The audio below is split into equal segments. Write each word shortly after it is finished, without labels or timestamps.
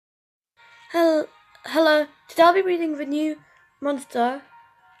Hello, today I'll be reading the new monster,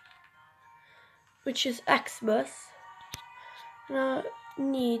 which is Xmas. And I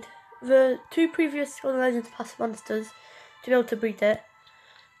need the two previous Golden Legends Pass monsters to be able to breed it.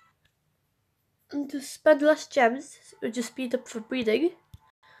 And to spend less gems, it would just speed up for breeding.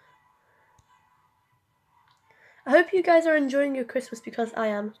 I hope you guys are enjoying your Christmas because I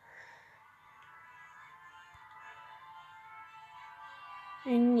am.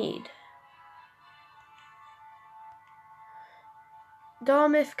 You need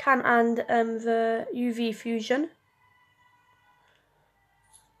Darmith can and the UV fusion.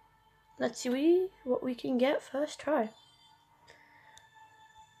 Let's see what we can get first try.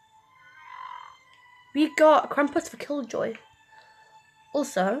 We got Krampus for Killjoy.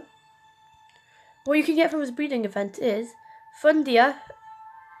 Also, what you can get from this breeding event is Fundia,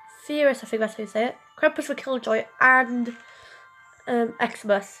 Theorist, I think that's how you say it, Krampus for Killjoy, and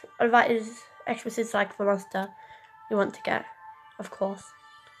Xmas. And that is, Xmas is like the monster you want to get, of course.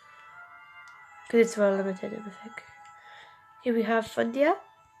 Because it's very limited, I think. Here we have Fundia.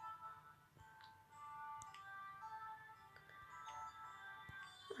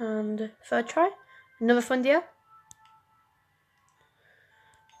 And third try, another Fundia.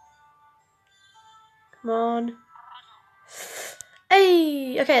 Come on.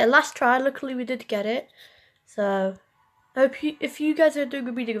 Hey! Okay, last try. Luckily we did get it. So, I hope if you guys are doing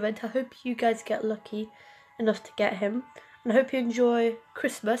a breeding event, I hope you guys get lucky enough to get him. And I hope you enjoy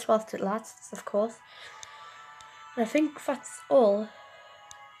Christmas whilst it lasts, of course. And I think that's all.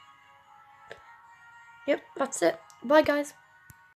 Yep, that's it. Bye, guys.